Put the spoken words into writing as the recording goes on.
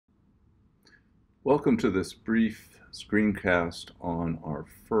Welcome to this brief screencast on our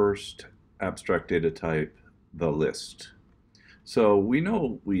first abstract data type, the list. So we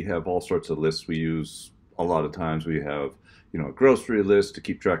know we have all sorts of lists we use a lot of times. We have, a grocery list to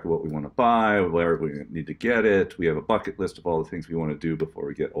keep track of what we want to buy, where we need to get it. We have a bucket list of all the things we want to do before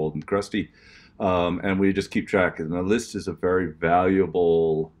we get old and crusty. And we just keep track. And the list is a very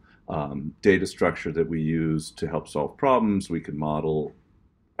valuable data structure that we use to help solve problems. We can model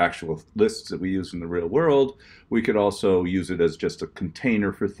actual lists that we use in the real world. We could also use it as just a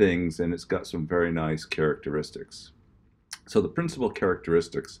container for things, and it's got some very nice characteristics. So the principal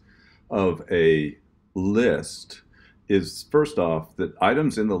characteristics of a list is, first off, that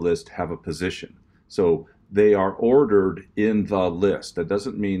items in the list have a position. So they are ordered in the list. That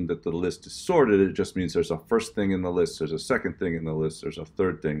doesn't mean that the list is sorted. It just means there's a first thing in the list, there's a second thing in the list, there's a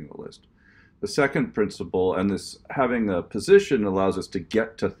third thing in the list. The second principle, and this having a position allows us to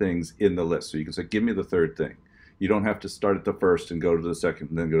get to things in the list. So you can say, give me the third thing. You don't have to start at the first and go to the second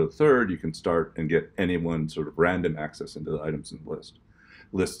and then go to the third. You can start and get anyone sort of random access into the items in the list.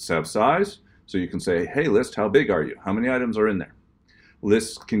 Lists have size, so you can say, hey list, how big are you? How many items are in there?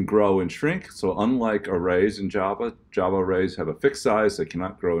 Lists can grow and shrink, so unlike arrays in Java, Java arrays have a fixed size. They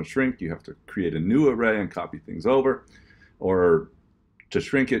cannot grow and shrink. You have to create a new array and copy things over, or to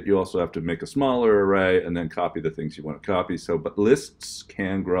shrink it, you also have to make a smaller array and then copy the things you want to copy. But lists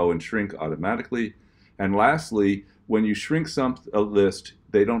can grow and shrink automatically. And lastly, when you shrink a list,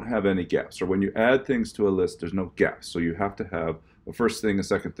 they don't have any gaps. Or when you add things to a list, there's no gaps. So you have to have a first thing, a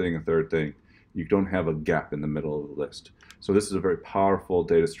second thing, a third thing. You don't have a gap in the middle of the list. So this is a very powerful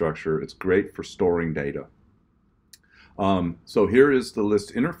data structure. It's great for storing data. So here is the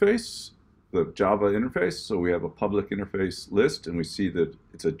list interface, the Java interface. So we have a public interface list, and we see that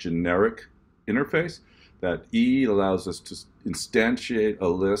it's a generic interface. That E allows us to instantiate a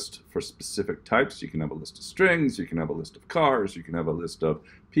list for specific types. You can have a list of strings, you can have a list of cars, you can have a list of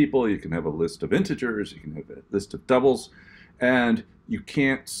people, you can have a list of integers, you can have a list of doubles, and you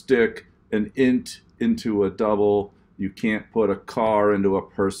can't stick an int into a double. You can't put a car into a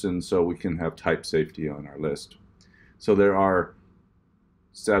person, so we can have type safety on our list. So there are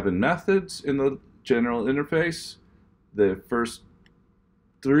 7 methods in the general interface. The first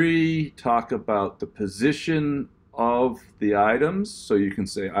 3 talk about the position of the items. So you can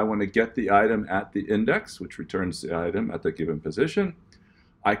say, I want to get the item at the index, which returns the item at the given position.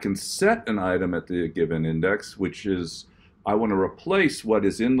 I can set an item at the given index, which is, I want to replace what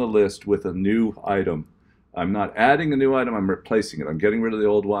is in the list with a new item. I'm not adding a new item, I'm replacing it. I'm getting rid of the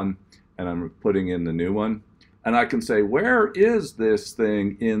old one, and I'm putting in the new one. And I can say, where is this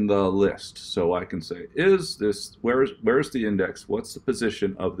thing in the list? So I can say, where's the index? What's the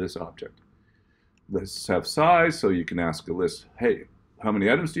position of this object? Lists have size, so you can ask a list, hey, how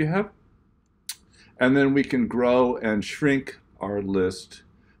many items do you have? And then we can grow and shrink our list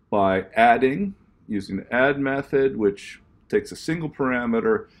by adding, using the add method, which takes a single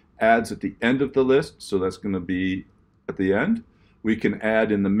parameter, adds at the end of the list, so that's going to be at the end. We can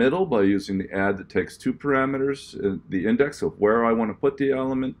add in the middle by using the add that takes 2 parameters, the index of where I want to put the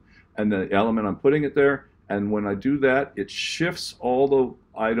element and the element I'm putting it there. And when I do that, it shifts all the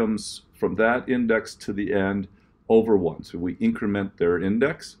items from that index to the end over 1. So we increment their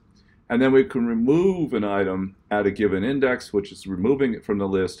index. And then we can remove an item at a given index, which is removing it from the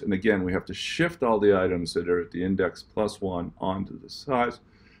list. And again, we have to shift all the items that are at the index +1 onto the size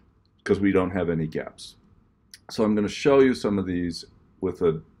because we don't have any gaps. So I'm going to show you some of these with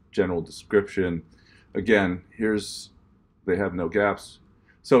a general description. Again, they have no gaps.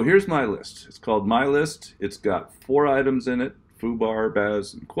 So here's my list. It's called my list. It's got 4 items in it, foobar,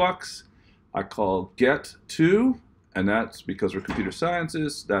 baz, and quux. I call get to, and that's because we're computer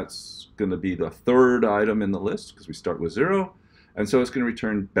scientists. That's going to be the 3rd item in the list because we start with 0. And so it's going to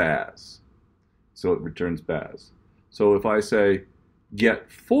return baz. So it returns baz. So if I say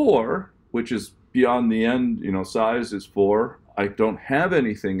get 4, which is beyond the end, size is 4. I don't have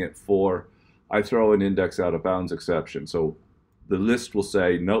anything at 4. I throw an index out of bounds exception. So the list will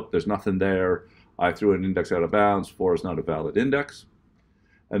say, nope, there's nothing there. I threw an index out of bounds. 4 is not a valid index.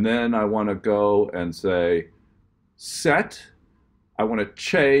 And then I want to go and say set. I want to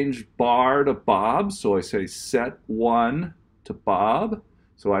change bar to Bob. So I say set 1 to Bob.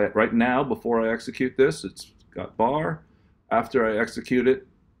 So right now, before I execute this, it's got bar. After I execute it,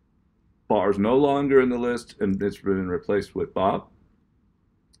 bar is no longer in the list, and it's been replaced with Bob.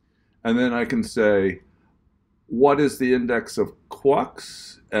 And then I can say, what is the index of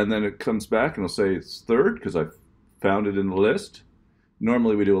quux? And then it comes back and it'll say it's 3rd because I found it in the list.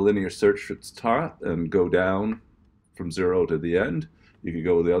 Normally we do a linear search at the top and go down from 0 to the end. You could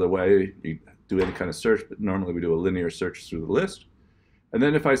go the other way do any kind of search, but normally we do a linear search through the list. And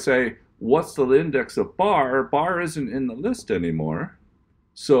then if I say, what's the index of bar? Bar isn't in the list anymore.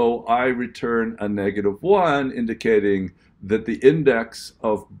 So I return a -1, indicating that the index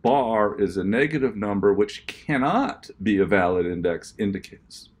of bar is a negative number, which cannot be a valid index,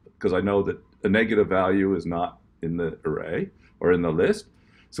 indicates, because I know that a negative value is not in the array or in the list.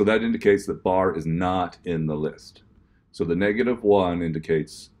 So that indicates that bar is not in the list. So the -1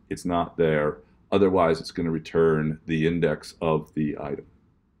 indicates it's not there. Otherwise, it's going to return the index of the item.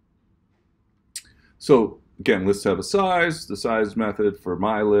 So again, lists have a size. The size method for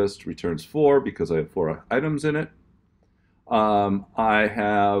my list returns 4 because I have 4 items in it.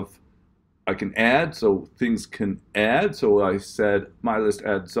 I can add, so things can add. So I said my list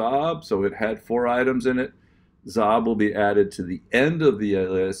add Zob, so it had 4 items in it. Zob will be added to the end of the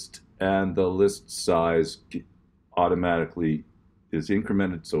list, and the list size automatically is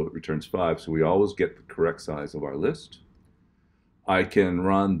incremented, so it returns 5. So we always get the correct size of our list. I can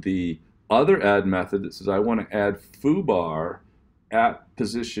run the other add method that says I want to add foobar at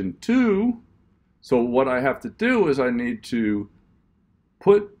position 2. So what I have to do is I need to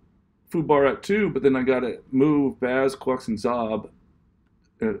put foobar at 2, but then I got to move Baz, Clux, and Zob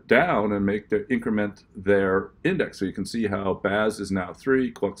down and make the increment their index. So you can see how Baz is now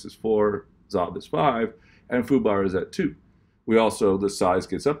 3, Clux is 4, Zob is 5, and foobar is at 2. We also, the size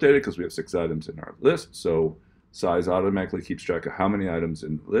gets updated because we have 6 items in our list. So size automatically keeps track of how many items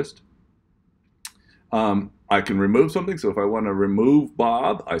in the list. I can remove something. So if I want to remove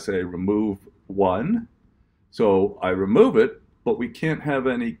Bob, I say remove 1. So I remove it, but we can't have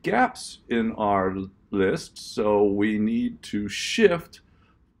any gaps in our list. So we need to shift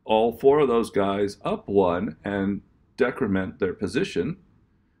all 4 of those guys up 1 and decrement their position.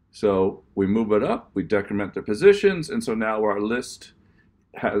 So we move it up, we decrement their positions, and so now our list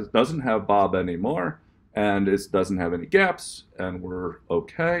doesn't have Bob anymore, and it doesn't have any gaps, and we're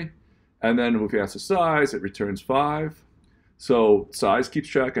okay. And then if we ask the size, it returns 5. So size keeps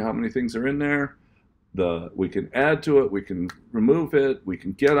track of how many things are in there. We can add to it, we can remove it, we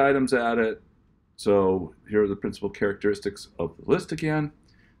can get items at it. So here are the principal characteristics of the list again.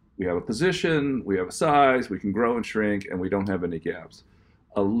 We have a position, we have a size, we can grow and shrink, and we don't have any gaps.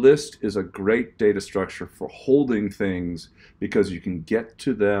 A list is a great data structure for holding things because you can get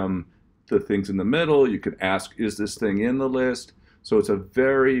to them, the things in the middle. You can ask, is this thing in the list? So it's a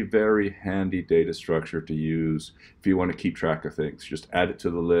very, very handy data structure to use if you want to keep track of things. Just add it to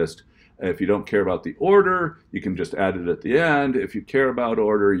the list. If you don't care about the order, you can just add it at the end. If you care about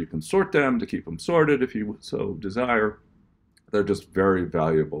order, you can sort them to keep them sorted if you so desire. They're just very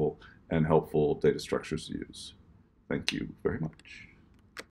valuable and helpful data structures to use. Thank you very much.